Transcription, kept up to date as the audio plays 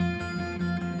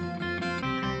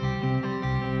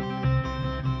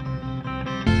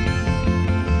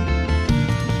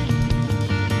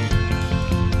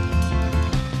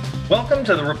Welcome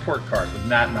to the Report Card with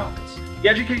Nat Malkus, the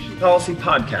education policy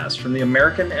podcast from the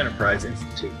American Enterprise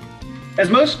Institute. As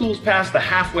most schools pass the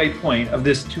halfway point of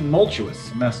this tumultuous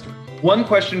semester, one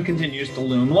question continues to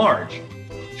loom large.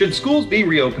 Should schools be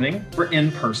reopening for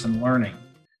in-person learning?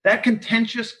 That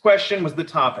contentious question was the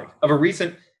topic of a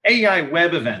recent AEI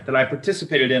web event that I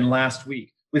participated in last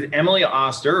week with Emily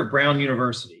Oster of Brown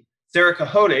University, Sarah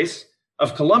Cohodes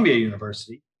of Columbia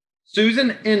University,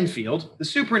 Susan Enfield, the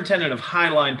superintendent of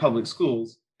Highline Public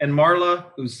Schools, and Marla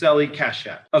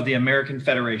Uccelli-Kashyap of the American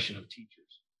Federation of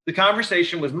Teachers. The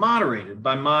conversation was moderated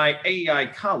by my AEI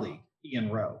colleague, Ian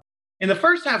Rowe. In the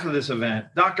first half of this event,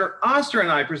 Dr. Oster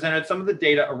and I presented some of the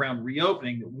data around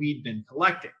reopening that we'd been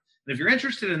collecting. And if you're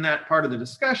interested in that part of the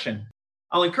discussion,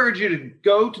 I'll encourage you to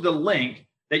go to the link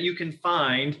that you can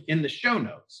find in the show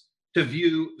notes to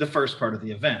view the first part of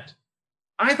the event.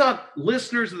 I thought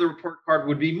listeners of the report card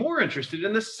would be more interested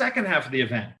in the second half of the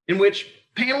event, in which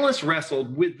panelists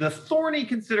wrestled with the thorny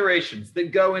considerations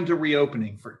that go into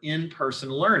reopening for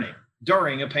in-person learning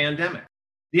during a pandemic,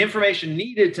 the information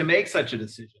needed to make such a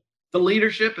decision, the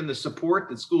leadership and the support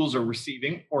that schools are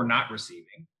receiving or not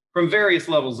receiving from various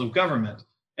levels of government,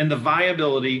 and the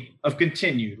viability of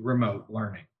continued remote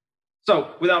learning.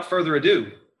 So, without further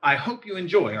ado, I hope you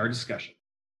enjoy our discussion.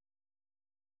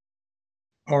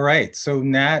 All right, so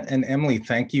Nat and Emily,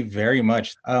 thank you very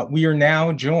much. We are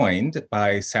now joined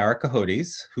by Sarah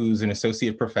Cohodes, who's an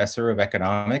associate professor of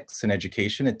economics and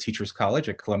education at Teachers College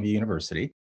at Columbia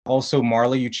University. Also,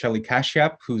 Marla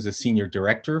Uccelli-Kashyap, who's a senior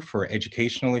director for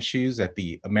educational issues at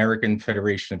the American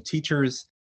Federation of Teachers.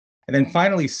 And then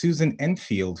finally, Susan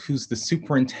Enfield, who's the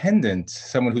superintendent,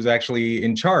 someone who's actually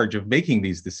in charge of making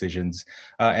these decisions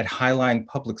at Highline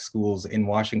Public Schools in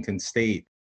Washington State.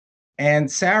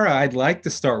 And Sarah, I'd like to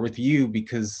start with you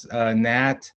because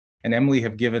Nat and Emily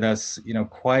have given us,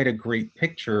 quite a great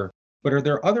picture. But are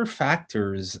there other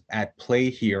factors at play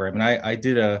here? I mean, I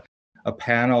did a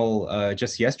panel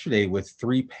just yesterday with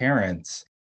 3 parents,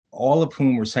 all of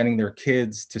whom were sending their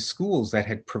kids to schools that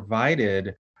had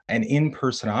provided an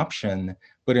in-person option.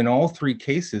 But in all 3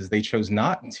 cases, they chose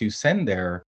not to send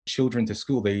their children to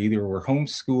school. They either were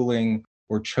homeschooling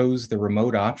or chose the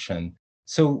remote option.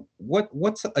 So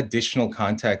what's additional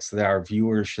context that our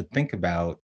viewers should think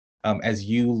about as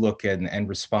you look and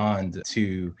respond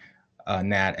to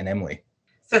Nat and Emily?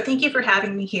 So thank you for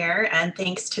having me here, and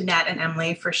thanks to Nat and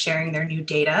Emily for sharing their new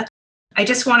data. I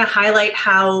just want to highlight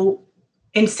how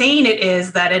insane it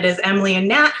is that it is Emily and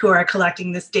Nat who are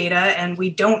collecting this data, and we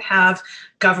don't have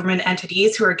government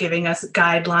entities who are giving us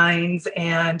guidelines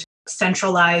and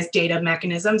centralized data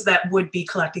mechanisms that would be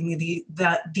collecting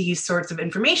these sorts of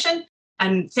information.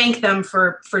 And thank them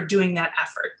for doing that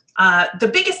effort. The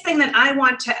biggest thing that I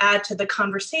want to add to the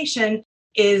conversation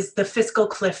is the fiscal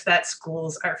cliff that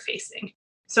schools are facing.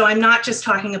 So I'm not just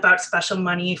talking about special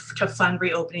money to fund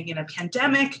reopening in a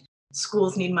pandemic.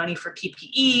 Schools need money for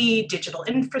PPE, digital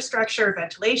infrastructure,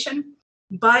 ventilation.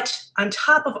 But on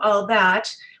top of all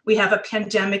that, we have a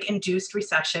pandemic-induced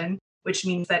recession, which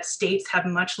means that states have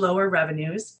much lower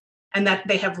revenues and that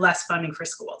they have less funding for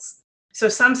schools. So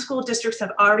some school districts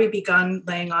have already begun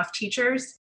laying off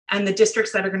teachers, and the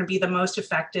districts that are going to be the most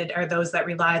affected are those that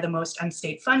rely the most on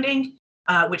state funding,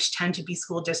 which tend to be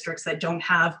school districts that don't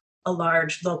have a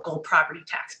large local property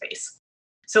tax base.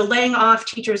 So laying off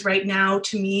teachers right now,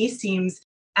 to me, seems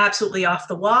absolutely off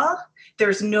the wall.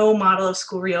 There's no model of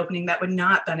school reopening that would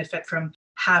not benefit from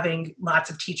having lots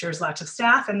of teachers, lots of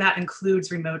staff, and that includes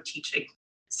remote teaching.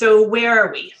 So where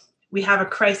are we? We have a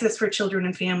crisis for children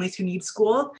and families who need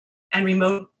school. And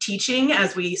remote teaching,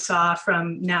 as we saw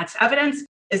from Nat's evidence,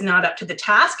 is not up to the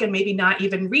task and maybe not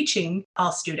even reaching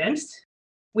all students.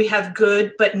 We have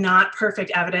good but not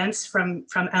perfect evidence from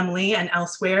Emily and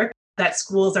elsewhere that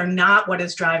schools are not what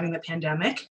is driving the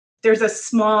pandemic. There's a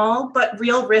small but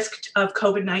real risk of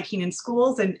COVID-19 in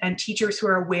schools and teachers who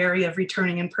are wary of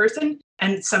returning in person.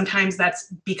 And sometimes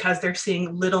that's because they're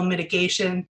seeing little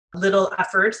mitigation, little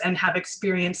efforts, and have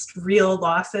experienced real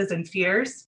losses and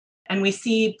fears. And we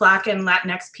see Black and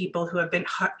Latinx people who have been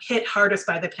hit hardest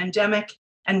by the pandemic.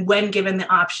 And when given the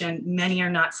option, many are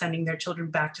not sending their children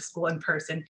back to school in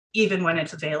person, even when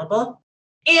it's available.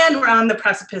 And we're on the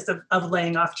precipice of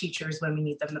laying off teachers when we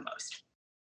need them the most.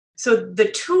 So the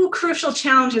 2 crucial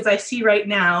challenges I see right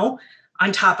now,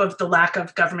 on top of the lack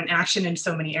of government action in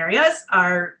so many areas,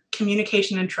 are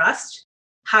communication and trust.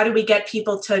 How do we get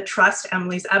people to trust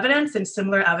Emily's evidence and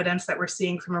similar evidence that we're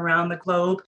seeing from around the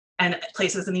globe and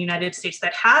places in the United States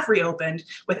that have reopened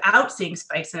without seeing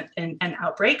spikes and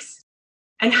outbreaks?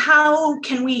 And how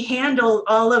can we handle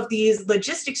all of these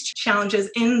logistics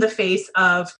challenges in the face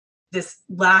of this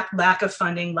lack of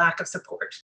funding, lack of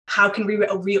support? how can we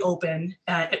reopen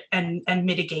and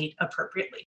mitigate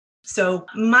appropriately. So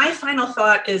my final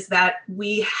thought is that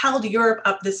we held Europe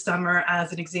up this summer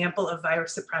as an example of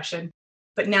virus suppression,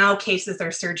 but now cases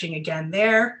are surging again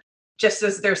there, just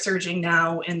as they're surging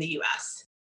now in the US.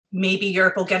 Maybe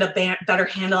Europe will get a better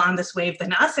handle on this wave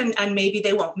than us, and maybe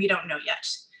they won't. We don't know yet.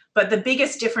 But the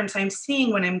biggest difference I'm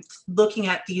seeing when I'm looking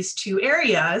at these two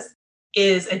areas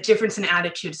is a difference in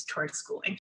attitudes towards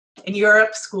schooling. In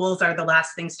Europe, schools are the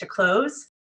last things to close,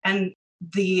 and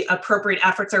the appropriate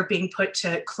efforts are being put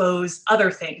to close other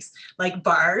things like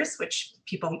bars, which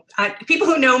people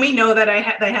who know me know that I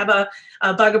have a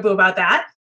bugaboo about that.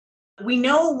 We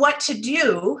know what to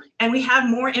do, and we have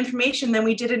more information than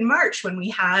we did in March when we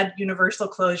had universal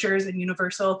closures and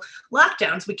universal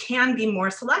lockdowns. We can be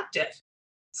more selective.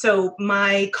 So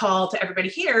my call to everybody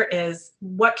here is,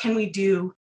 what can we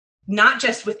do, not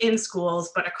just within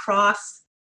schools, but across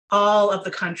all of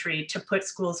the country, to put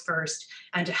schools first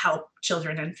and to help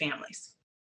children and families?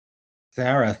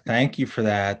 Sarah, thank you for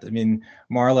that. I mean,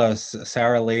 Marla,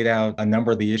 Sarah laid out a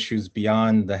number of the issues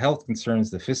beyond the health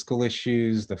concerns, the fiscal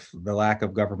issues, the lack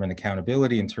of government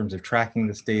accountability in terms of tracking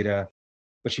this data,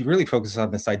 but she really focused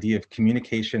on this idea of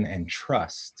communication and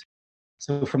trust.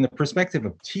 So from the perspective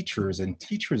of teachers and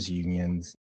teachers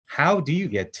unions, how do you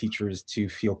get teachers to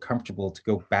feel comfortable to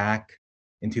go back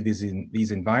into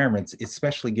these environments,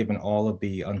 especially given all of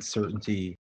the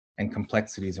uncertainty and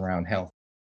complexities around health?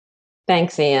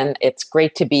 Thanks, Ian. It's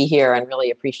great to be here and really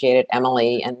appreciated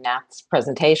Emily and Nat's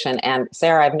presentation. And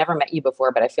Sarah, I've never met you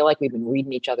before, but I feel like we've been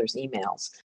reading each other's emails.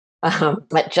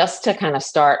 But just to kind of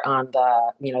start on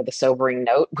the sobering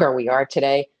note where we are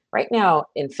today, right now,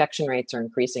 infection rates are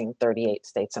increasing in 38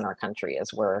 states in our country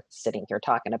as we're sitting here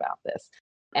talking about this.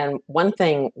 And one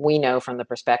thing we know from the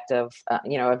perspective,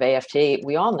 of AFT,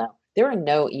 we all know there are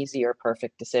no easy or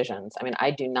perfect decisions. I mean,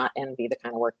 I do not envy the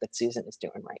kind of work that Susan is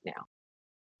doing right now.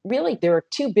 Really, there are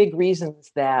two big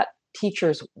reasons that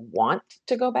teachers want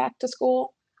to go back to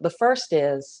school. The first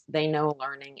is they know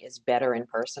learning is better in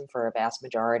person for a vast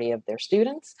majority of their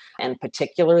students, and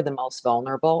particularly the most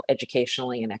vulnerable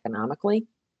educationally and economically.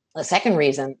 The second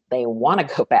reason they want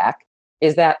to go back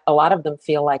is that a lot of them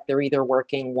feel like they're either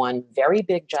working one very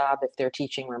big job if they're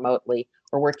teaching remotely,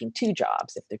 or working two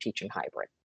jobs if they're teaching hybrid.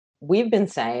 We've been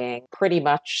saying pretty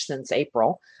much since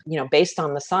April, based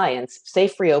on the science,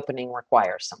 safe reopening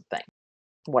requires something.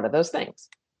 What are those things?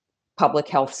 Public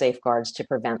health safeguards to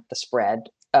prevent the spread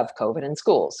of COVID in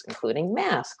schools, including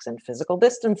masks and physical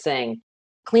distancing,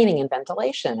 cleaning and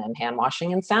ventilation, and hand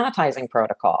washing and sanitizing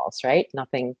protocols, right?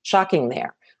 Nothing shocking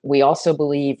there. We also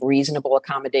believe reasonable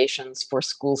accommodations for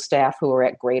school staff who are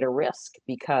at greater risk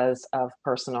because of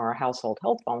personal or household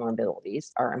health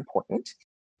vulnerabilities are important.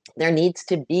 There needs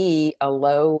to be a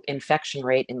low infection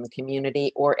rate in the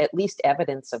community, or at least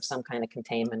evidence of some kind of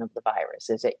containment of the virus.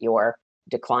 Is it your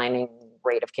declining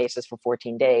rate of cases for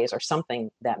 14 days or something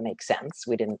that makes sense?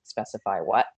 We didn't specify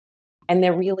what. And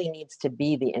there really needs to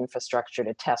be the infrastructure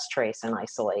to test, trace, and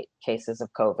isolate cases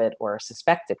of COVID or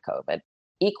suspected COVID.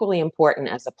 Equally important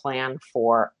as a plan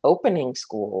for opening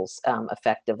schools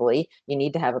effectively, you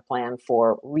need to have a plan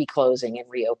for reclosing and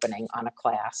reopening on a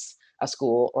class, a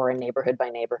school, or a neighborhood by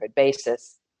neighborhood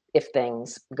basis if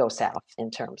things go south in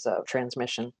terms of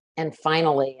transmission. And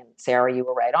finally, and Sarah, you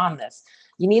were right on this,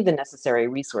 you need the necessary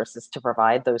resources to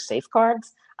provide those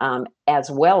safeguards, as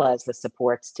well as the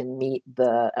supports to meet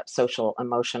the social,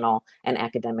 emotional, and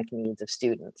academic needs of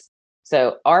students.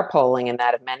 So our polling, and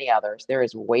that of many others, there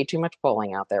is way too much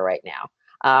polling out there right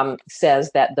now,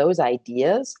 says that those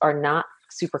ideas are not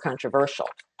super controversial,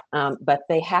 but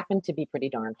they happen to be pretty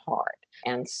darn hard.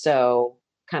 And so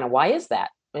kind of why is that?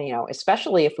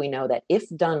 Especially if we know that if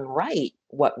done right,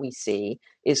 what we see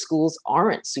is schools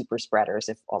aren't super spreaders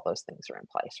if all those things are in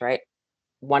place, right?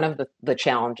 One of the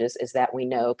challenges is that we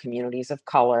know communities of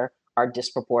color are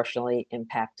disproportionately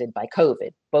impacted by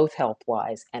COVID, both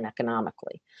health-wise and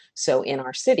economically. So in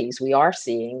our cities, we are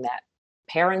seeing that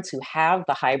parents who have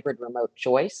the hybrid remote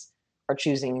choice are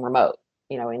choosing remote.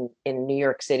 In New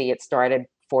York City, it started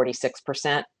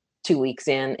 46%. 2 weeks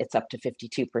in, it's up to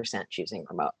 52% choosing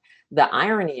remote. The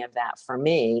irony of that for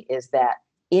me is that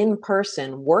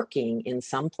in-person working in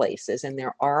some places, and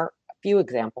there are a few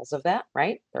examples of that,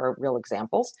 right? There are real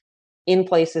examples, in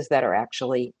places that are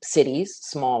actually cities,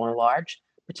 small or large,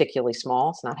 particularly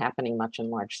small, it's not happening much in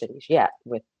large cities yet,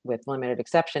 with limited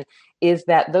exception, is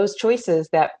that those choices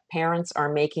that parents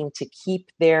are making to keep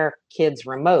their kids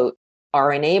remote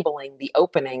are enabling the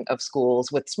opening of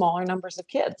schools with smaller numbers of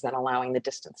kids and allowing the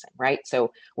distancing, right?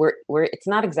 So we're it's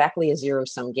not exactly a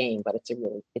zero-sum game, but it's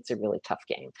a really tough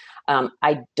game.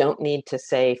 I don't need to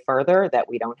say further that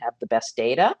we don't have the best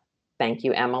data. Thank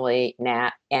you, Emily,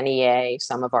 Nat, NEA,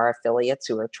 some of our affiliates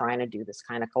who are trying to do this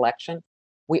kind of collection.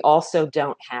 We also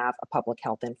don't have a public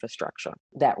health infrastructure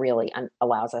that really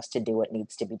allows us to do what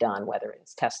needs to be done, whether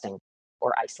it's testing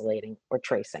or isolating or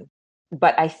tracing.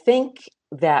 But I think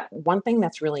that one thing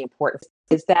that's really important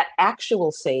is that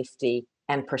actual safety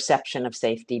and perception of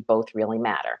safety both really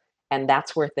matter. And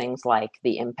that's where things like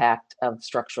the impact of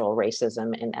structural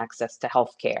racism in access to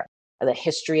healthcare, the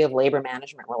history of labor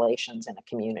management relations in a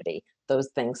community, those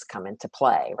things come into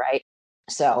play, right?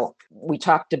 So we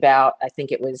talked about, I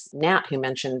think it was Nat who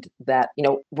mentioned that,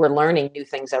 we're learning new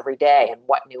things every day, and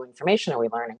what new information are we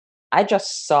learning? I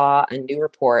just saw a new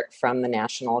report from the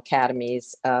National Academy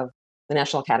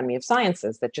of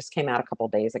Sciences that just came out a couple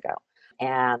of days ago.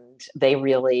 And they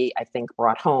really, I think,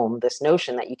 brought home this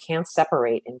notion that you can't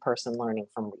separate in-person learning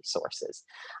from resources.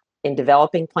 In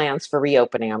developing plans for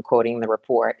reopening, I'm quoting the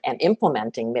report, and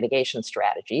implementing mitigation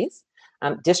strategies,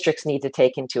 districts need to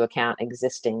take into account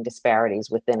existing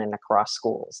disparities within and across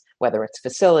schools, whether it's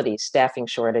facilities, staffing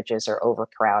shortages, or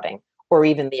overcrowding, or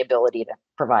even the ability to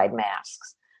provide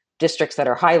masks. Districts that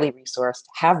are highly resourced,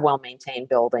 have well-maintained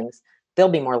buildings, they'll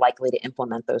be more likely to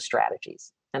implement those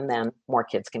strategies, and then more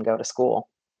kids can go to school.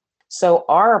 So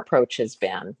our approach has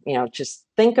been, just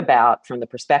think about from the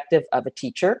perspective of a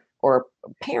teacher or a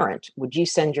parent, would you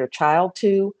send your child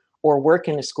to or work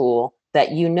in a school that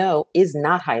is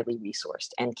not highly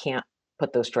resourced and can't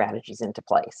put those strategies into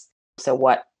place? So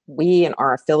what we and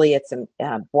our affiliates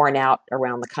borne out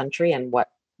around the country, and what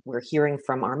we're hearing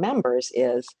from our members,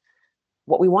 is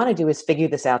what we want to do is figure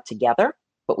this out together,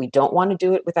 but we don't want to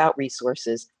do it without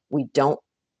resources. We don't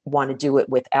want to do it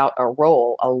without a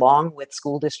role along with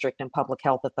school district and public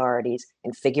health authorities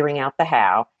in figuring out the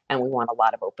how, and we want a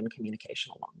lot of open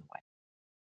communication along the way.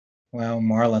 Well,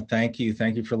 Marla, thank you.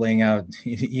 Thank you for laying out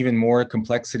even more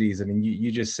complexities. I mean,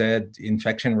 you just said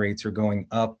infection rates are going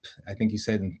up, I think you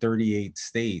said in 38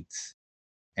 states.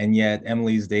 And yet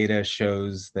Emily's data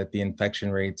shows that the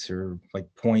infection rates are like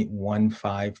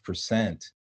 0.15%.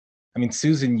 I mean,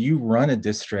 Susan, you run a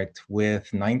district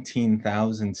with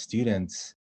 19,000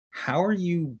 students. How are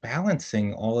you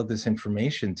balancing all of this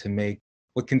information to make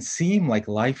what can seem like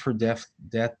life or death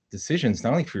decisions,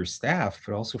 not only for your staff,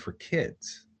 but also for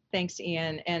kids? Thanks,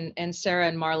 Ian. And Sarah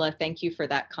and Marla, thank you for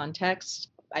that context.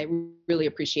 I really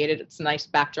appreciate it. It's a nice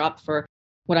backdrop for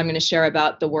what I'm going to share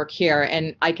about the work here.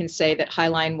 And I can say that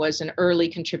Highline was an early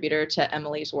contributor to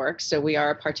Emily's work. So we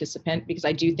are a participant because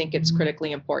I do think it's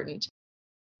critically important.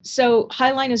 So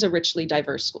Highline is a richly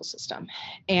diverse school system,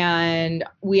 and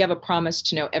we have a promise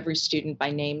to know every student by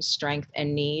name, strength,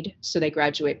 and need, so they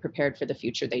graduate prepared for the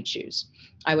future they choose.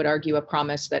 I would argue a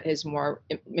promise that is more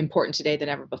important today than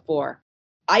ever before.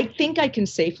 I think I can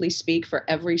safely speak for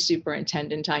every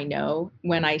superintendent I know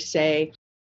when I say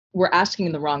we're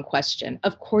asking the wrong question.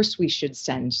 Of course, we should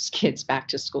send kids back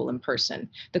to school in person.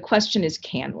 The question is,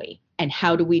 can we? And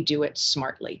how do we do it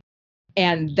smartly?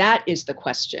 And that is the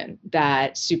question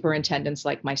that superintendents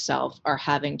like myself are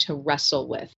having to wrestle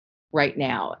with right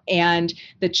now. And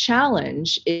the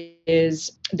challenge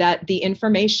is that the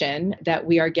information that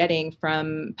we are getting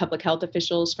from public health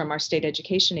officials, from our state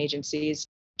education agencies,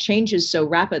 changes so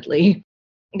rapidly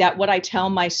that what I tell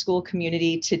my school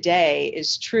community today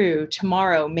is true,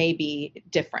 tomorrow may be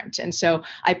different. And so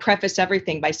I preface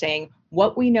everything by saying,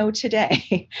 what we know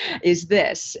today is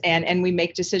this, and we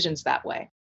make decisions that way.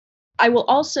 I will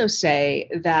also say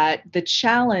that the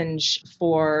challenge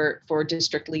for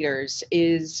district leaders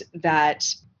is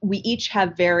that we each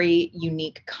have very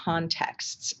unique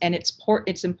contexts, and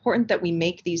it's important that we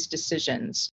make these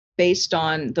decisions based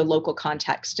on the local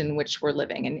context in which we're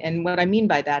living. And what I mean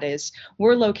by that is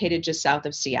we're located just south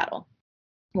of Seattle.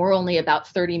 We're only about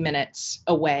 30 minutes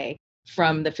away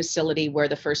from the facility where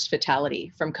the first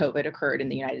fatality from COVID occurred in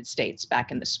the United States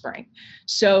back in the spring.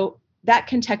 So that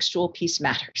contextual piece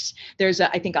matters. There's,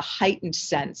 I think, a heightened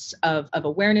sense of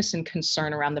awareness and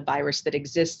concern around the virus that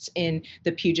exists in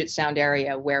the Puget Sound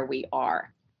area where we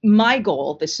are. My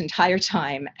goal this entire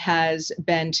time has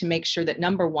been to make sure that,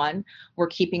 number one, we're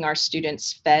keeping our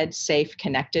students fed, safe,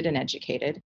 connected, and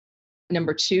educated.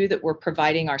 Number two, that we're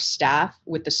providing our staff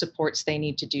with the supports they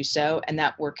need to do so, and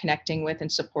that we're connecting with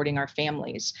and supporting our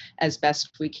families as best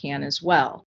we can as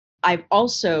well. I've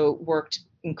also worked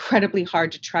incredibly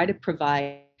hard to try to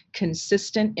provide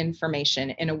consistent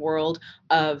information in a world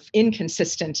of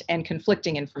inconsistent and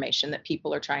conflicting information that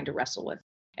people are trying to wrestle with.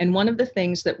 And one of the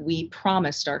things that we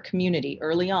promised our community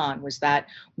early on was that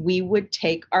we would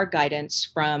take our guidance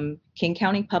from King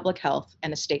County Public Health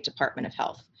and the State Department of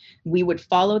Health. We would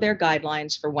follow their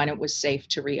guidelines for when it was safe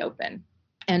to reopen.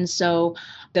 And so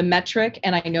the metric,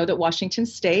 and I know that Washington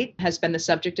State has been the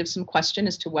subject of some question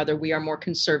as to whether we are more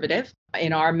conservative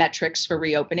in our metrics for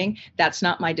reopening. That's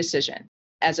not my decision.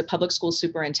 As a public school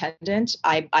superintendent,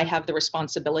 I have the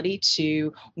responsibility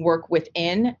to work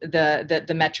within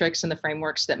the metrics and the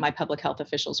frameworks that my public health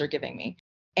officials are giving me.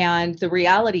 And the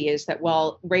reality is that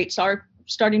while rates are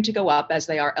starting to go up as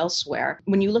they are elsewhere,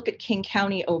 when you look at King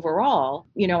County overall,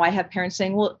 I have parents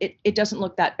saying, well, it doesn't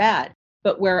look that bad.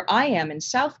 But where I am in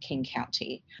South King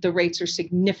County, the rates are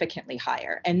significantly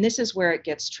higher. And this is where it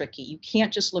gets tricky. You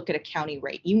can't just look at a county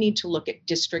rate. You need to look at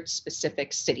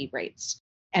district-specific city rates.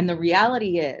 And the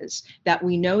reality is that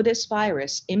we know this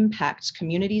virus impacts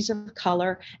communities of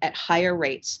color at higher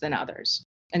rates than others.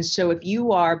 And so if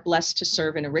you are blessed to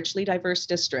serve in a richly diverse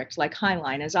district like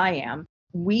Highline, as I am,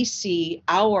 we see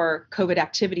our COVID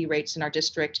activity rates in our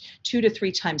district 2 to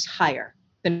 3 times higher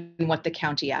than what the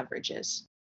county average is.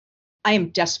 I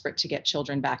am desperate to get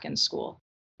children back in school,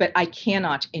 but I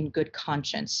cannot in good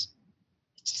conscience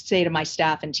say to my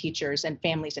staff and teachers and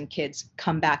families and kids,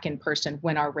 come back in person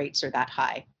when our rates are that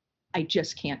high. I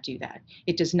just can't do that.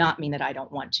 It does not mean that I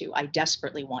don't want to. I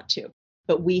desperately want to.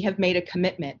 But we have made a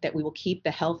commitment that we will keep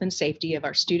the health and safety of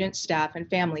our students, staff, and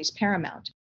families paramount.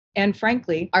 And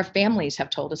frankly, our families have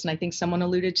told us, and I think someone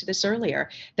alluded to this earlier,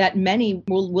 that many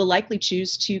will likely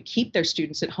choose to keep their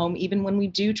students at home even when we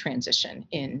do transition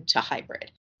into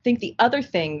hybrid. I think the other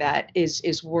thing that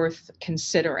is worth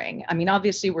considering,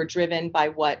 obviously we're driven by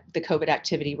what the COVID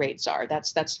activity rates are.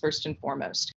 That's first and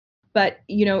foremost. But,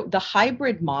 the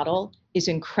hybrid model is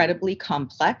incredibly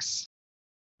complex.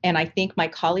 And I think my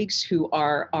colleagues who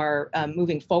are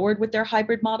moving forward with their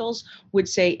hybrid models would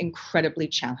say incredibly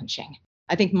challenging.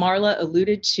 I think Marla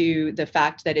alluded to the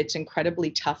fact that it's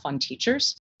incredibly tough on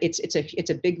teachers. It's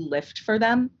a big lift for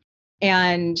them.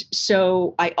 And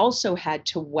so I also had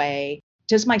to weigh,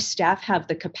 does my staff have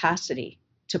the capacity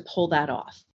to pull that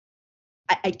off?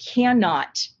 I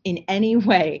cannot in any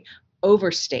way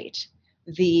overstate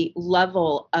the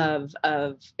level of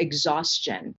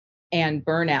exhaustion and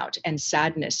burnout and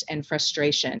sadness and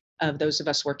frustration of those of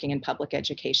us working in public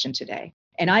education today.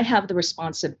 And I have the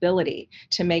responsibility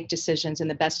to make decisions in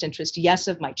the best interest, yes,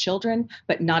 of my children,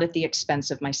 but not at the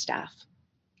expense of my staff.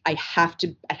 I have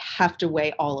to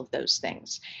weigh all of those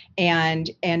things. And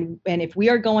if we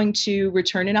are going to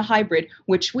return in a hybrid,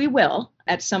 which we will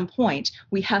at some point,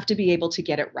 we have to be able to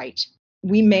get it right.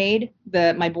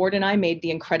 My board and I made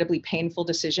the incredibly painful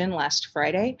decision last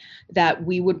Friday that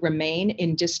we would remain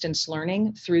in distance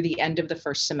learning through the end of the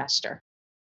first semester.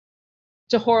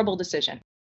 It's a horrible decision.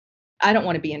 I don't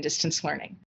want to be in distance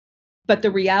learning. But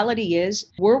the reality is,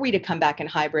 were we to come back in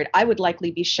hybrid, I would likely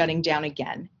be shutting down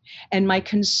again. And my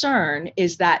concern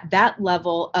is that that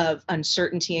level of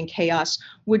uncertainty and chaos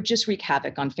would just wreak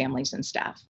havoc on families and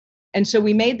staff. And so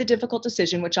we made the difficult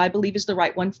decision, which I believe is the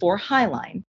right one for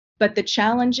Highline. But the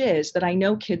challenge is that I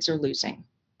know kids are losing.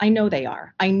 I know they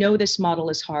are. I know this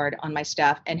model is hard on my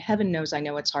staff, and heaven knows I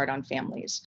know it's hard on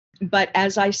families. But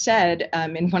as I said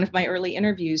in one of my early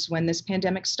interviews when this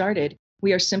pandemic started,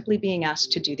 we are simply being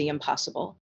asked to do the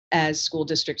impossible as school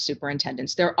district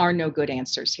superintendents. There are no good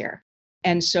answers here.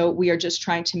 And so we are just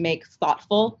trying to make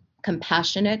thoughtful,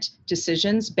 compassionate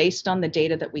decisions based on the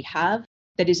data that we have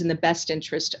that is in the best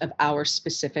interest of our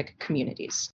specific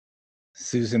communities.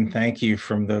 Susan, thank you.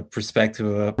 From the perspective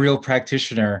of a real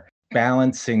practitioner,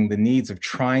 balancing the needs of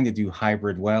trying to do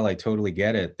hybrid well, I totally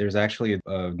get it. There's actually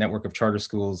a network of charter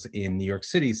schools in New York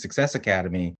City, Success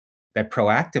Academy, that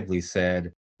proactively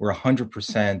said we're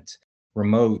 100%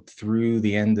 remote through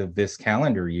the end of this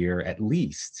calendar year at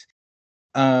least.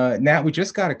 Nat, we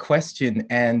just got a question,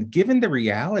 and given the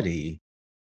reality,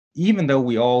 even though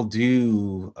we all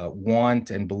do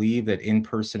want and believe that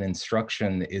in-person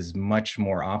instruction is much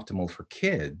more optimal for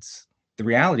kids, the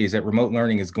reality is that remote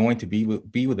learning is going to be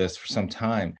with us for some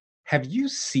time. Have you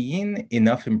seen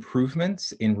enough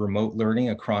improvements in remote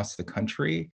learning across the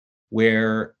country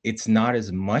where it's not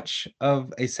as much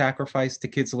of a sacrifice to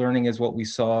kids' learning as what we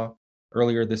saw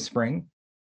earlier this spring?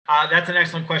 That's an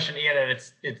excellent question, Ian, and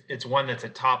it's one that's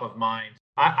at top of mind.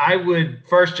 I would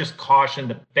first just caution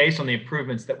that based on the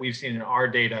improvements that we've seen in our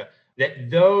data, that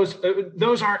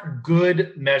those aren't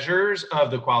good measures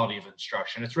of the quality of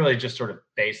instruction. It's really just sort of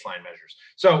baseline measures.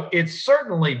 So it's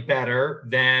certainly better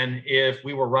than if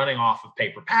we were running off of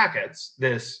paper packets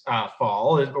this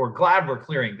fall. We're glad we're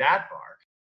clearing that bar.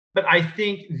 But I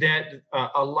think that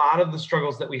a lot of the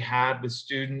struggles that we had with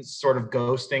students sort of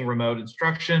ghosting remote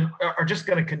instruction are just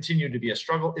going to continue to be a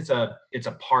struggle. It's a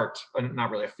part,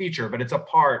 not really a feature, but it's a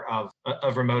part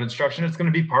of remote instruction. It's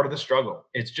going to be part of the struggle.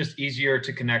 It's just easier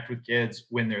to connect with kids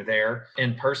when they're there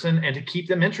in person and to keep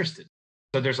them interested.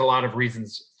 So there's a lot of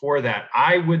reasons for that.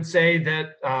 I would say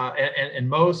that,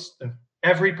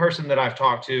 every person that I've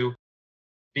talked to,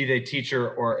 be they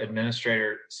teacher or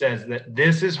administrator, says that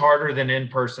this is harder than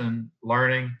in-person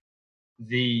learning.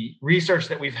 The research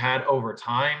that we've had over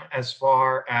time as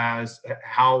far as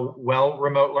how well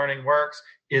remote learning works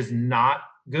is not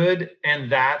good. And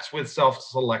that's with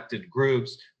self-selected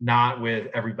groups, not with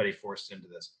everybody forced into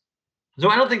this. So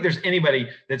I don't think there's anybody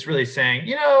that's really saying,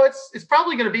 it's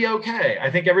probably going to be okay.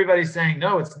 I think everybody's saying,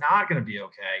 no, it's not going to be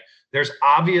okay. There's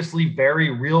obviously very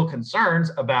real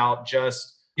concerns about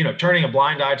just turning a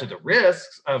blind eye to the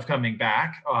risks of coming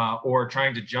back or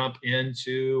trying to jump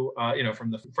into, from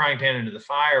the frying pan into the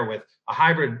fire with a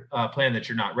hybrid plan that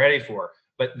you're not ready for.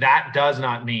 But that does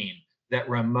not mean that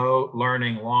remote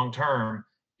learning long-term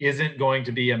isn't going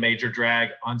to be a major drag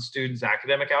on students'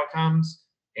 academic outcomes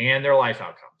and their life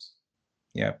outcomes.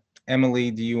 Yeah.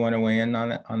 Emily, do you want to weigh in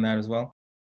on that as well?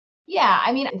 Yeah,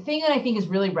 I mean, the thing that I think is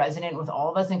really resonant with all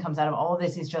of us and comes out of all of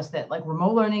this is just that like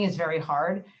remote learning is very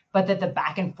hard, but that the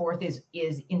back and forth is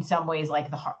in some ways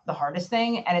like the hardest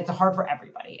thing, and it's hard for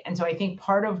everybody. And so I think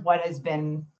part of what has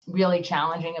been really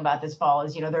challenging about this fall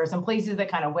is, there are some places that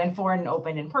kind of went for it and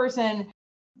opened in person,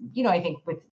 I think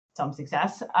with some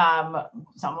success,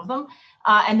 some of them.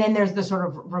 And then there's the sort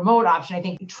of remote option. I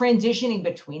think transitioning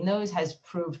between those is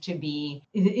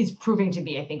proving to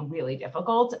be, I think, really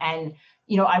difficult. And,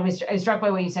 I was struck by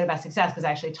what you said about success, because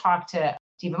I actually talked to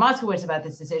Diva Moskowitz about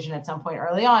this decision at some point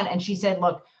early on. And she said,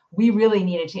 look, we really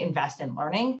needed to invest in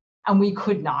learning, and we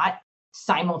could not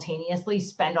simultaneously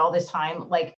spend all this time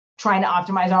like trying to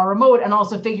optimize our remote and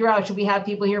also figure out, should we have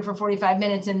people here for 45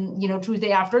 minutes and,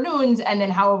 Tuesday afternoons? And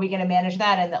then how are we going to manage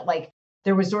that? And that like,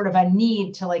 there was sort of a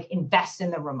need to like invest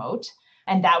in the remote,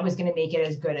 and that was going to make it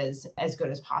as good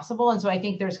as possible. And so I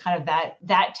think there's kind of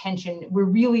that tension. We're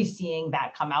really seeing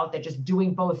that come out, that just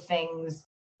doing both things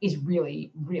is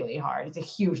really, really hard. It's a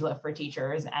huge lift for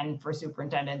teachers and for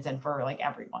superintendents and for like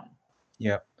everyone.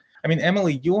 Yeah. I mean,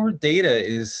 Emily, your data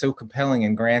is so compelling,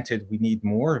 and granted, we need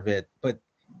more of it, but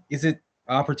is it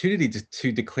opportunity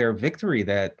to declare victory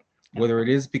that whether it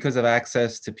is because of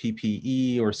access to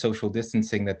PPE or social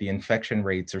distancing that the infection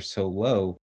rates are so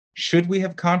low, should we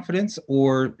have confidence,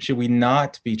 or should we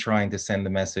not be trying to send the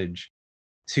message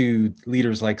to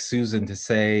leaders like Susan to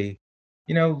say,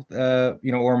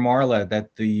 or Marla, that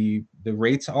the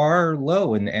rates are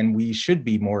low and we should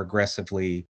be more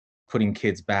aggressively putting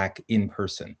kids back in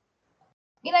person?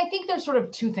 I think there's sort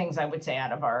of two things I would say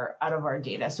out of our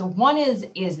data. So one is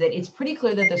that it's pretty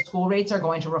clear that the school rates are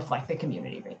going to reflect the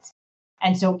community rates.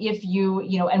 And so if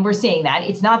and we're seeing that,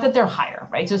 it's not that they're higher,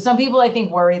 right? So some people I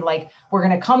think worry like we're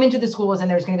going to come into the schools and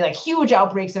there's going to be like huge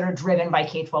outbreaks that are driven by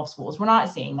K-12 schools. We're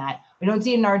not seeing that. We don't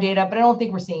see it in our data, but I don't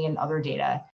think we're seeing it in other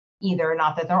data either.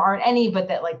 Not that there aren't any, but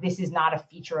that like this is not a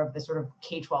feature of the sort of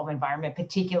K-12 environment,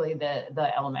 particularly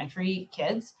the elementary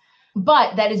kids.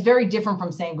 But that is very different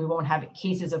from saying we won't have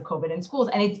cases of COVID in schools.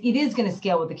 And it is going to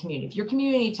scale with the community. If your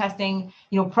community testing,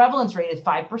 prevalence rate is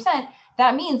 5%,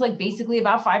 that means like basically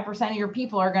about 5% of your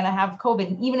people are going to have COVID.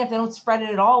 And even if they don't spread it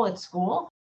at all at school,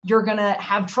 you're going to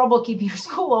have trouble keeping your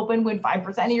school open when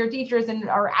 5% of your teachers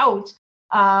are out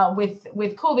with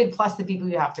COVID, plus the people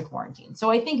you have to quarantine.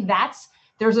 So I think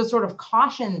there's a sort of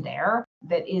caution there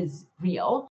that is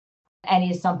real.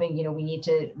 And is something we need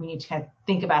to kind of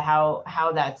think about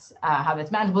how that's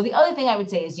manageable. The other thing I would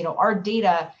say is our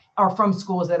data are from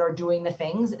schools that are doing the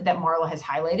things that Marla has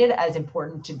highlighted as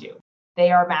important to do. They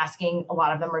are masking, a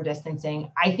lot of them are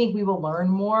distancing. I think we will learn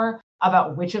more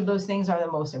about which of those things are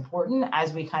the most important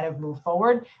as we kind of move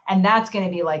forward, and that's going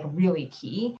to be like really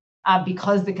key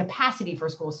because the capacity for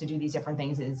schools to do these different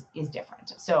things is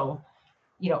different. So.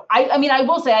 I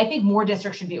will say, I think more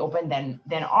districts should be open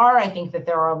than are. I think that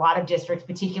there are a lot of districts,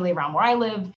 particularly around where I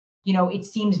live. It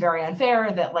seems very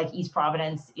unfair that like East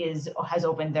Providence has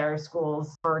opened their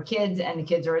schools for kids and the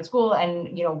kids are at school.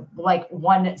 And, like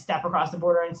one step across the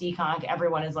border in Seekonk,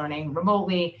 everyone is learning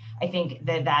remotely. I think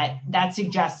that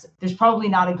suggests there's probably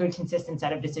not a good consistent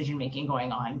set of decision-making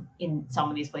going on in some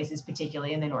of these places,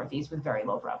 particularly in the Northeast with very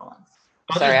low prevalence.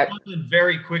 I'll just jump in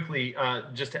very quickly,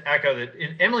 just to echo that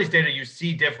in Emily's data, you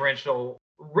see differential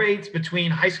rates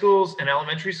between high schools and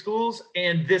elementary schools.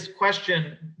 And this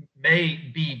question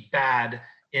may be bad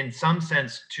in some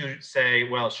sense to say,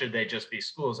 well, should they just be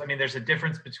schools? I mean, there's a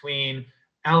difference between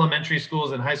elementary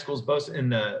schools and high schools, both in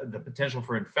the potential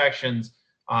for infections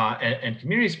and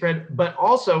community spread, but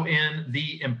also in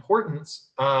the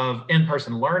importance of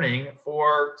in-person learning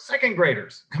for second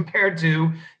graders compared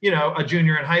to, a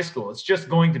junior in high school. It's just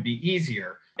going to be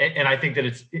easier. And I think that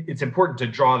it's important to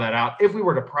draw that out. If we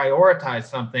were to prioritize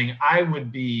something, I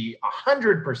would be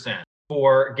 100%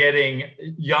 for getting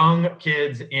young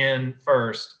kids in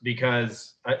first,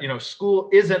 because, school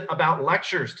isn't about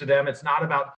lectures to them. It's not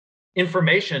about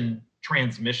information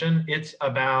transmission. It's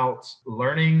about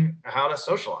learning how to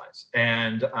socialize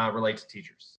and relate to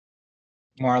teachers.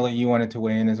 Marla, you wanted to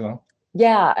weigh in as well?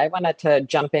 Yeah, I wanted to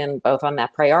jump in both on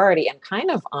that priority and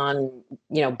kind of on,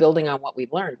 building on what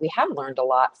we've learned. We have learned a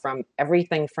lot from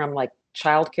everything from like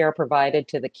childcare provided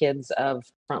to the kids of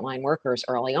frontline workers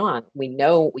early on. We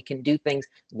know we can do things.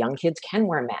 Young kids can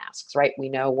wear masks, right? We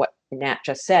know what Nat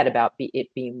just said about it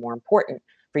being more important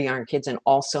for young kids and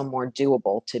also more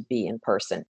doable to be in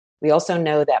person. We also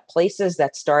know that places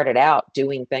that started out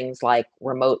doing things like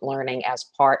remote learning as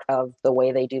part of the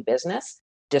way they do business,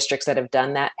 districts that have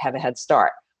done that have a head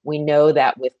start. We know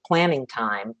that with planning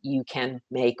time, you can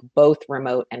make both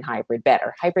remote and hybrid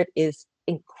better. Hybrid is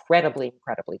incredibly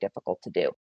difficult to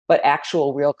do. But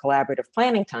actual real collaborative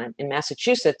planning time in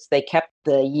Massachusetts, they kept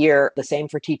the year the same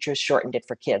for teachers, shortened it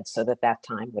for kids so that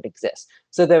time would exist.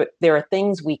 So there are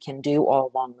things we can do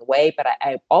all along the way, but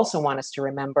I also want us to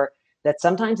remember that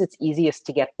sometimes it's easiest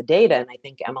to get the data, and I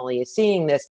think Emily is seeing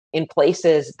this, in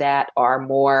places that are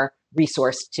more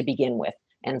resourced to begin with.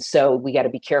 And so we got to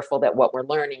be careful that what we're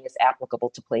learning is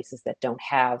applicable to places that don't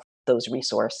have those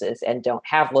resources and don't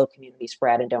have low community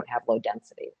spread and don't have low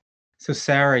density. So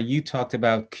Sarah, you talked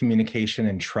about communication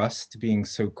and trust being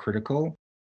so critical.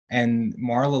 And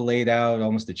Marla laid out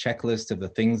almost a checklist of the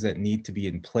things that need to be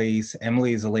in place.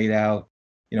 Emily has laid out,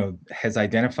 has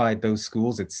identified those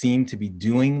schools that seem to be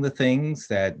doing the things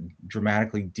that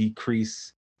dramatically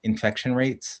decrease infection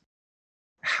rates.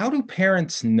 How do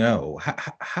parents know?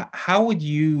 How would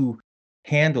you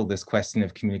handle this question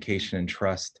of communication and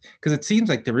trust? Because it seems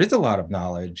like there is a lot of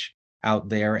knowledge out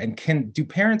there. And do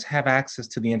parents have access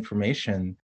to the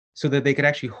information so that they could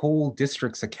actually hold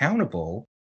districts accountable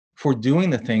for doing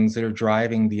the things that are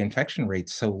driving the infection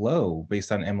rates so low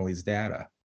based on Emily's data?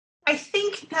 I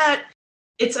think that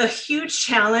it's a huge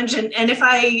challenge. And if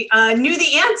I knew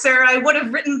the answer, I would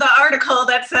have written the article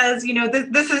that says,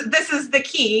 this is the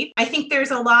key. I think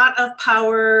there's a lot of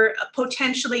power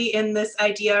potentially in this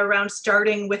idea around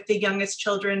starting with the youngest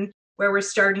children, where we're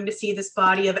starting to see this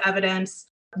body of evidence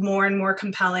more and more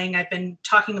compelling. I've been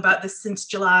talking about this since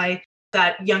July,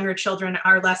 that younger children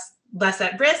are less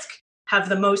at risk, have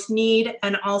the most need,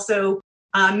 and also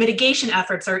mitigation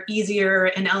efforts are easier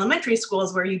in elementary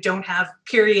schools where you don't have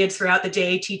periods throughout the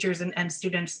day, teachers and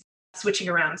students switching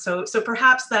around. So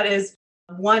perhaps that is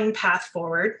one path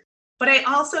forward. But I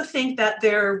also think that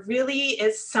there really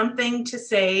is something to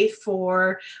say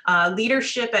for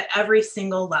leadership at every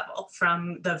single level,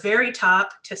 from the very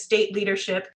top to state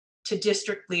leadership to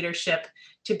district leadership,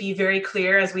 to be very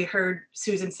clear, as we heard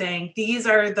Susan saying, these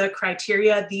are the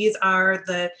criteria, these are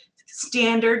the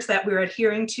standards that we're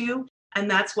adhering to. And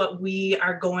that's what we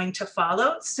are going to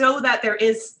follow so that there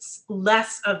is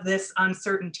less of this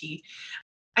uncertainty.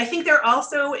 I think there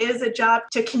also is a job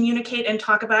to communicate and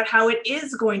talk about how it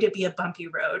is going to be a bumpy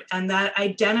road, and that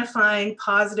identifying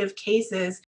positive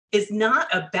cases is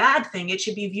not a bad thing. It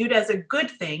should be viewed as a good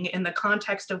thing in the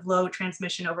context of low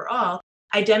transmission overall.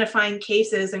 Identifying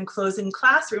cases and closing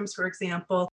classrooms, for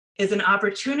example, is an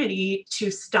opportunity to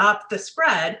stop the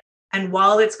spread. And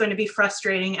while it's going to be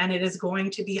frustrating and it is going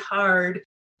to be hard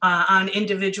on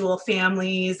individual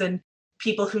families and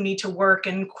people who need to work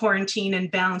and quarantine and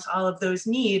balance all of those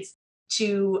needs,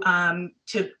 to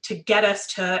get us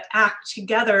to act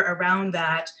together around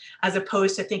that, as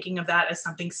opposed to thinking of that as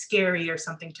something scary or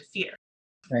something to fear.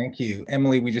 Thank you.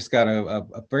 Emily, we just got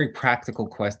a very practical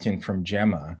question from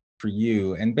Gemma for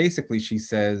you. And basically she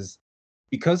says,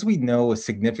 because we know a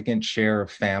significant share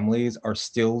of families are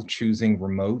still choosing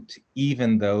remote,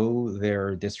 even though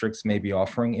their districts may be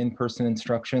offering in-person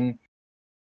instruction,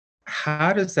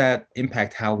 how does that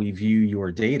impact how we view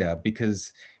your data?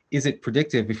 Because is it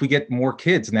predictive? If we get more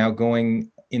kids now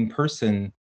going in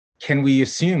person, can we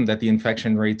assume that the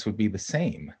infection rates would be the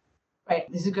same? Right.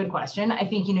 This is a good question. I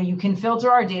think, you can filter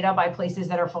our data by places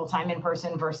that are full-time in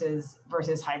person versus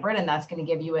hybrid, and that's going to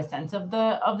give you a sense of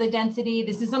the density.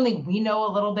 This is something we know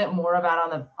a little bit more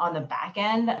about on the back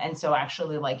end. And so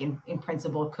actually, like in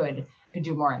principle, could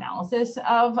do more analysis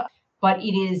of. But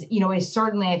it is, is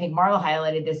certainly, I think Marla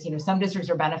highlighted this, some districts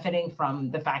are benefiting from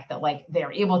the fact that like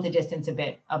they're able to distance a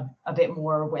bit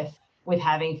more with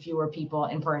having fewer people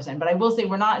in person. But I will say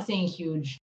we're not seeing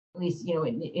huge, at least,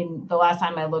 in the last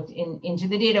time I looked into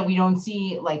the data, we don't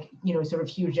see sort of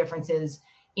huge differences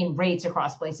in rates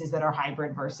across places that are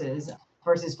hybrid versus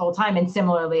full-time. And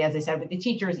similarly, as I said, with the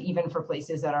teachers, even for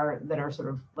places that are sort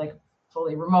of like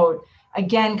fully remote,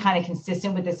 again, kind of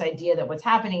consistent with this idea that what's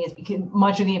happening is because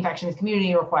much of the infection is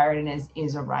community required and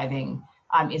is arriving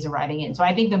in. So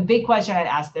I think the big question I'd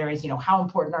ask there is, how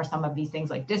important are some of these things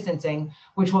like distancing,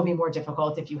 which will be more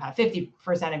difficult if you have 50%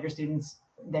 of your students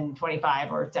than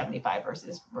 25 or 75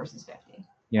 versus 50.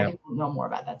 Yeah. I think we'll know more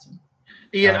about that soon.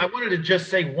 Ian, I wanted to just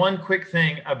say one quick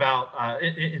thing about,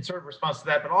 in sort of response to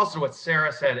that, but also what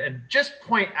Sarah said, and just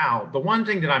point out the one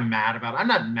thing that I'm mad about. I'm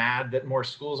not mad that more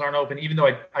schools aren't open, even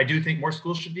though I do think more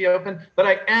schools should be open, but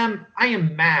I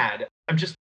am mad. I'm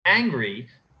just angry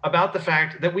about the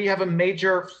fact that we have a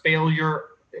major failure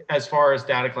as far as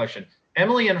data collection.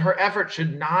 Emily and her effort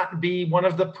should not be one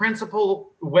of the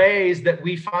principal ways that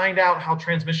we find out how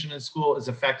transmission in school is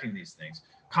affecting these things.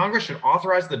 Congress should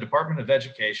authorize the Department of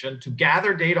Education to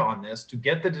gather data on this, to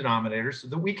get the denominator so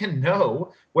that we can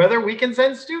know whether we can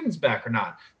send students back or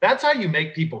not. That's how you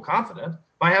make people confident,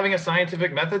 by having a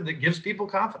scientific method that gives people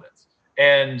confidence.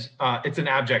 And it's an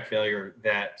abject failure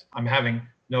that I'm having,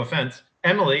 no offense,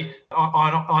 Emily,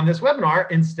 on this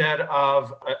webinar instead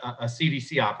of a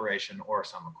CDC operation or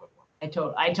some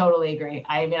equivalent. I totally agree.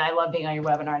 I mean, I love being on your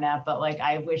webinar, Nat, but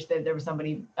I wish that there was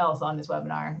somebody else on this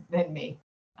webinar than me.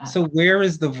 So where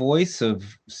is the voice of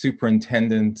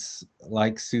superintendents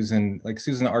like Susan? Like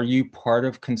Susan, are you part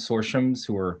of consortiums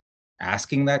who are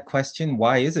asking that question?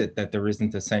 Why is it that there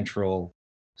isn't a central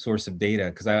source of data?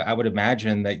 Because I would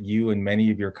imagine that you and many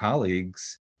of your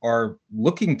colleagues are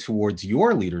looking towards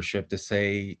your leadership to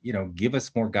say, give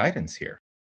us more guidance here.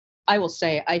 I will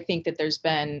say, I think that there's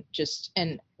been just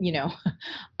an,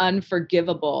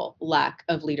 unforgivable lack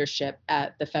of leadership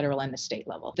at the federal and the state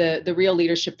level. The real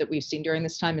leadership that we've seen during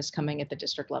this time is coming at the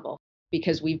district level,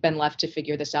 because we've been left to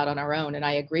figure this out on our own. And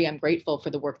I agree, I'm grateful for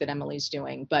the work that Emily's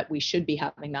doing, but we should be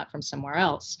having that from somewhere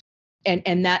else.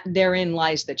 And that therein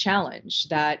lies the challenge,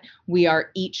 that we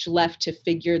are each left to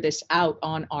figure this out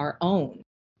on our own.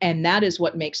 And that is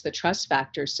what makes the trust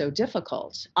factor so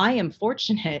difficult. I am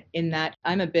fortunate in that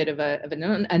I'm a bit of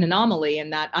an anomaly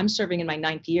in that I'm serving in my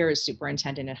 9th year as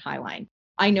superintendent at Highline.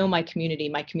 I know my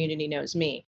community knows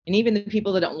me. And even the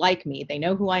people that don't like me, they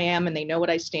know who I am and they know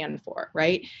what I stand for,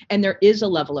 right? And there is a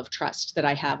level of trust that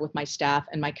I have with my staff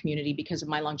and my community because of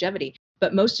my longevity.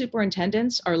 But most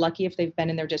superintendents are lucky if they've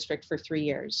been in their district for 3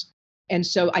 years. And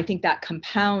so I think that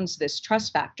compounds this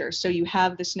trust factor. So you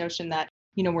have this notion that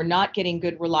we're not getting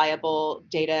good, reliable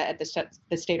data at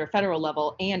the state or federal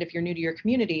level. And if you're new to your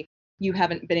community, you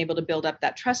haven't been able to build up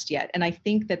that trust yet. And I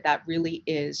think that really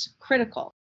is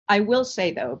critical. I will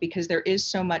say, though, because there is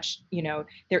so much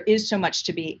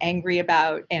to be angry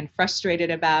about and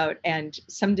frustrated about and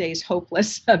some days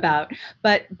hopeless about,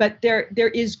 but there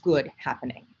is good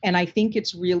happening. And I think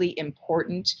it's really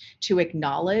important to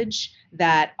acknowledge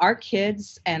that our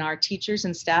kids and our teachers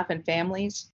and staff and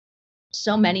families,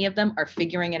 so many of them are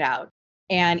figuring it out.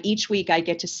 And each week I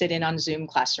get to sit in on Zoom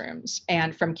classrooms,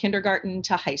 and from kindergarten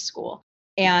to high school.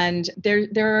 And there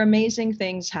are amazing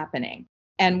things happening.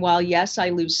 And while, yes, I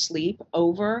lose sleep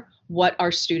over what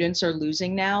our students are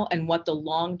losing now and what the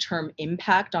long-term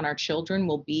impact on our children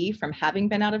will be from having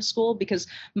been out of school, because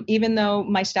even though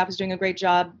my staff is doing a great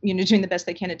job, doing the best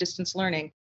they can at distance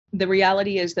learning, the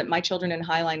reality is that my children in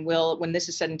Highline will, when this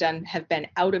is said and done, have been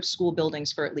out of school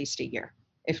buildings for at least a year,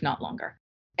 if not longer.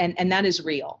 And that is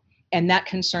real. And that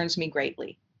concerns me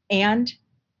greatly. And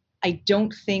I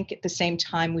don't think at the same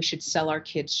time we should sell our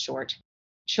kids short.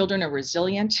 Children are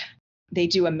resilient. They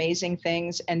do amazing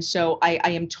things. And so I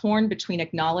am torn between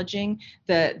acknowledging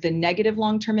the negative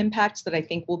long-term impacts that I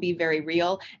think will be very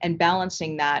real and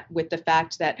balancing that with the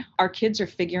fact that our kids are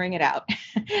figuring it out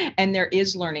and there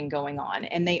is learning going on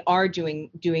and they are doing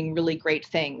really great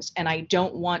things. And I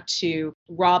don't want to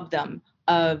rob them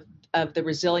of the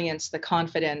resilience, the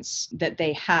confidence that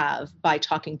they have by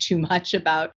talking too much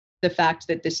about the fact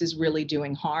that this is really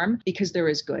doing harm, because there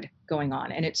is good going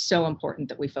on. And it's so important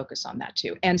that we focus on that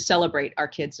too and celebrate our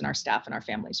kids and our staff and our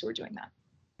families who are doing that.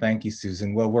 Thank you,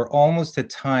 Susan. Well, we're almost at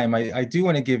time. I do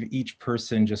want to give each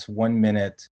person just 1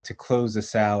 minute to close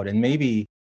us out. And maybe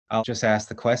I'll just ask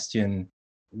the question,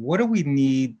 what do we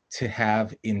need to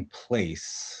have in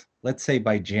place, let's say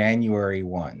by January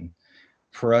 1,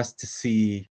 for us to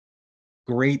see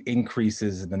great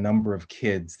increases in the number of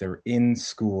kids that are in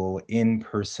school, in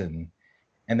person?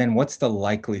 And then what's the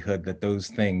likelihood that those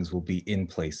things will be in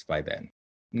place by then?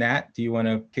 Nat, do you want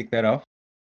to kick that off?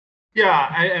 Yeah,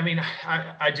 I mean,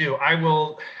 I do. I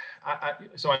will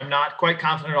so I'm not quite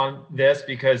confident on this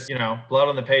because, blood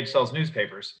on the page sells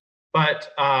newspapers.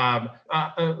 But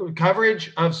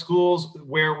coverage of schools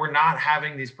where we're not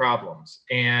having these problems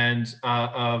and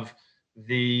of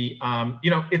the,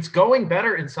 it's going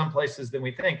better in some places than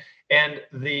we think. And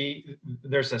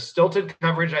there's a stilted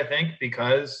coverage, I think,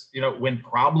 because, when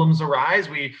problems arise,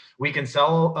 we can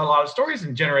sell a lot of stories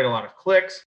and generate a lot of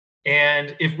clicks.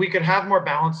 And if we could have more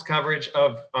balanced coverage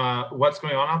of what's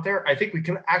going on out there, I think we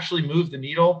can actually move the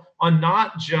needle on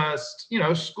not just,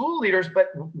 school leaders, but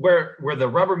where the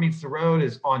rubber meets the road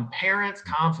is on parents'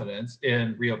 confidence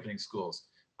in reopening schools.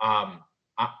 I'm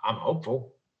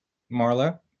hopeful.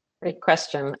 Marla? Great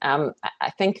question.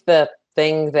 I think the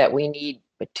thing that we need,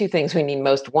 two things we need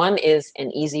most. One is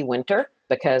an easy winter,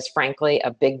 because frankly,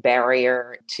 a big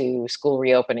barrier to school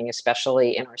reopening,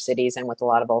 especially in our cities and with a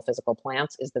lot of old physical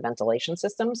plants, is the ventilation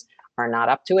systems are not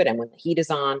up to it. And when the heat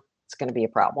is on, it's going to be a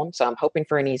problem. So I'm hoping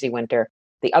for an easy winter.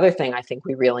 The other thing I think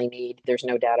we really need, there's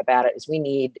no doubt about it, is we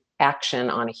need action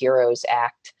on a HEROES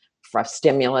Act for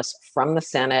stimulus from the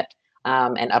Senate,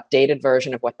 an updated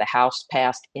version of what the House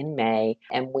passed in May.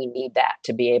 And we need that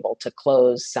to be able to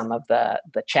close some of the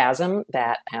chasm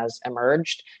that has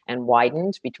emerged and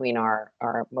widened between our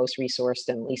most resourced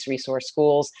and least resourced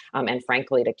schools, and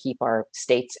frankly, to keep our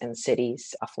states and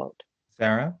cities afloat.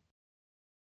 Sarah?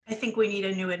 I think we need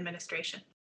a new administration.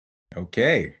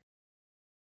 Okay.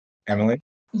 Emily?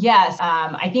 Yes,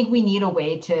 I think we need a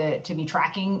way to be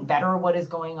tracking better what is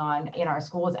going on in our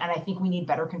schools. And I think we need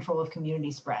better control of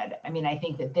community spread. I mean, I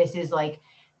think that this is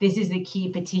the key,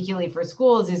 particularly for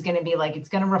schools, is going to be it's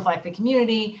going to reflect the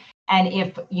community. And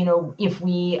if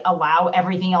we allow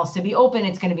everything else to be open,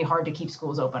 it's going to be hard to keep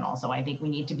schools open also. I think we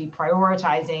need to be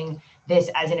prioritizing this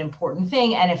as an important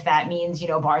thing. And if that means,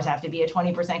 bars have to be at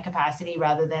 20% capacity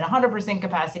rather than 100%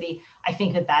 capacity, I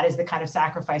think that is the kind of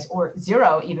sacrifice, or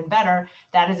zero, even better.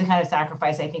 That is the kind of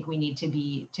sacrifice I think we need to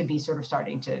be sort of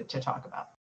starting to talk about.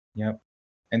 Yep.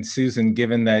 And Susan,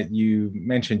 given that you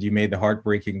mentioned you made the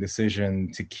heartbreaking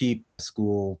decision to keep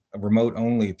school remote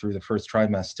only through the first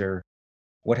trimester,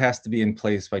 what has to be in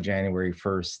place by January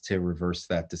 1st to reverse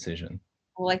that decision?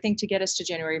 Well, I think to get us to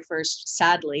January 1st,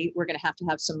 sadly, we're going to have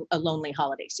a lonely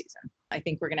holiday season. I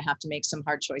think we're going to have to make some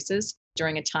hard choices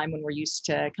during a time when we're used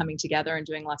to coming together and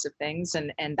doing lots of things,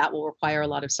 and that will require a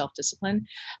lot of self-discipline.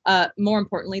 More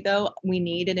importantly, though, we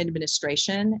need an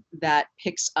administration that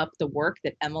picks up the work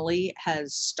that Emily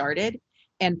has started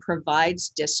and provides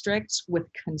districts with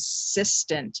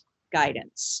consistent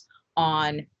guidance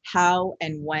on how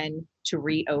and when to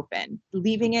reopen,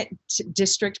 leaving it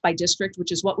district by district,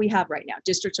 which is what we have right now.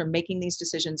 Districts are making these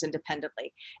decisions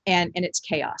independently, and it's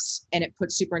chaos, and it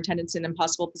puts superintendents in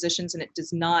impossible positions, and it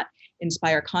does not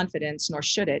inspire confidence, nor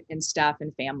should it, in staff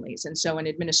and families. And so an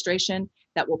administration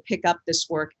that will pick up this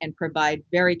work and provide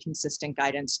very consistent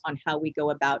guidance on how we go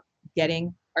about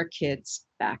getting our kids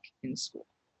back in school.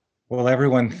 Well,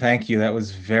 everyone, thank you. That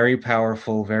was very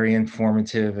powerful, very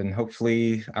informative, and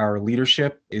hopefully our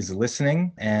leadership is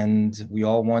listening, and we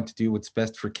all want to do what's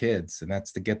best for kids, and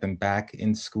that's to get them back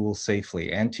in school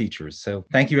safely, and teachers. So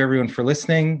thank you, everyone, for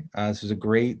listening. This was a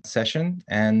great session,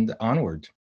 and onward.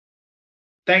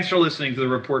 Thanks for listening to the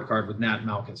Report Card with Nat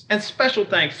Malkus, and special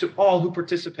thanks to all who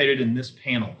participated in this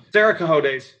panel: Sarah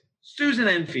Cohodes, Susan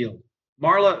Enfield,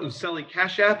 Marla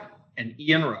Uccelli-Kashyap, and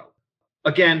Ian Rowe.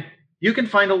 Again, you can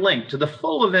find a link to the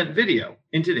full event video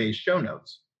in today's show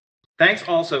notes. Thanks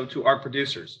also to our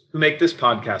producers who make this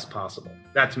podcast possible.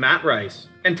 That's Matt Rice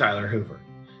and Tyler Hoover.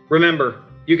 Remember,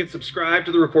 you can subscribe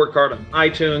to the Report Card on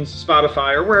iTunes,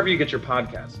 Spotify, or wherever you get your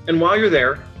podcasts. And while you're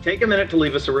there, take a minute to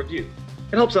leave us a review.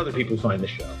 It helps other people find the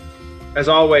show. As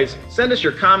always, send us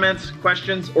your comments,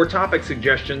 questions, or topic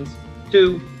suggestions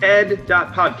to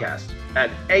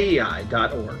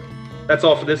ed.podcast@aei.org. That's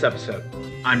all for this episode.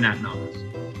 I'm Nat Malkus.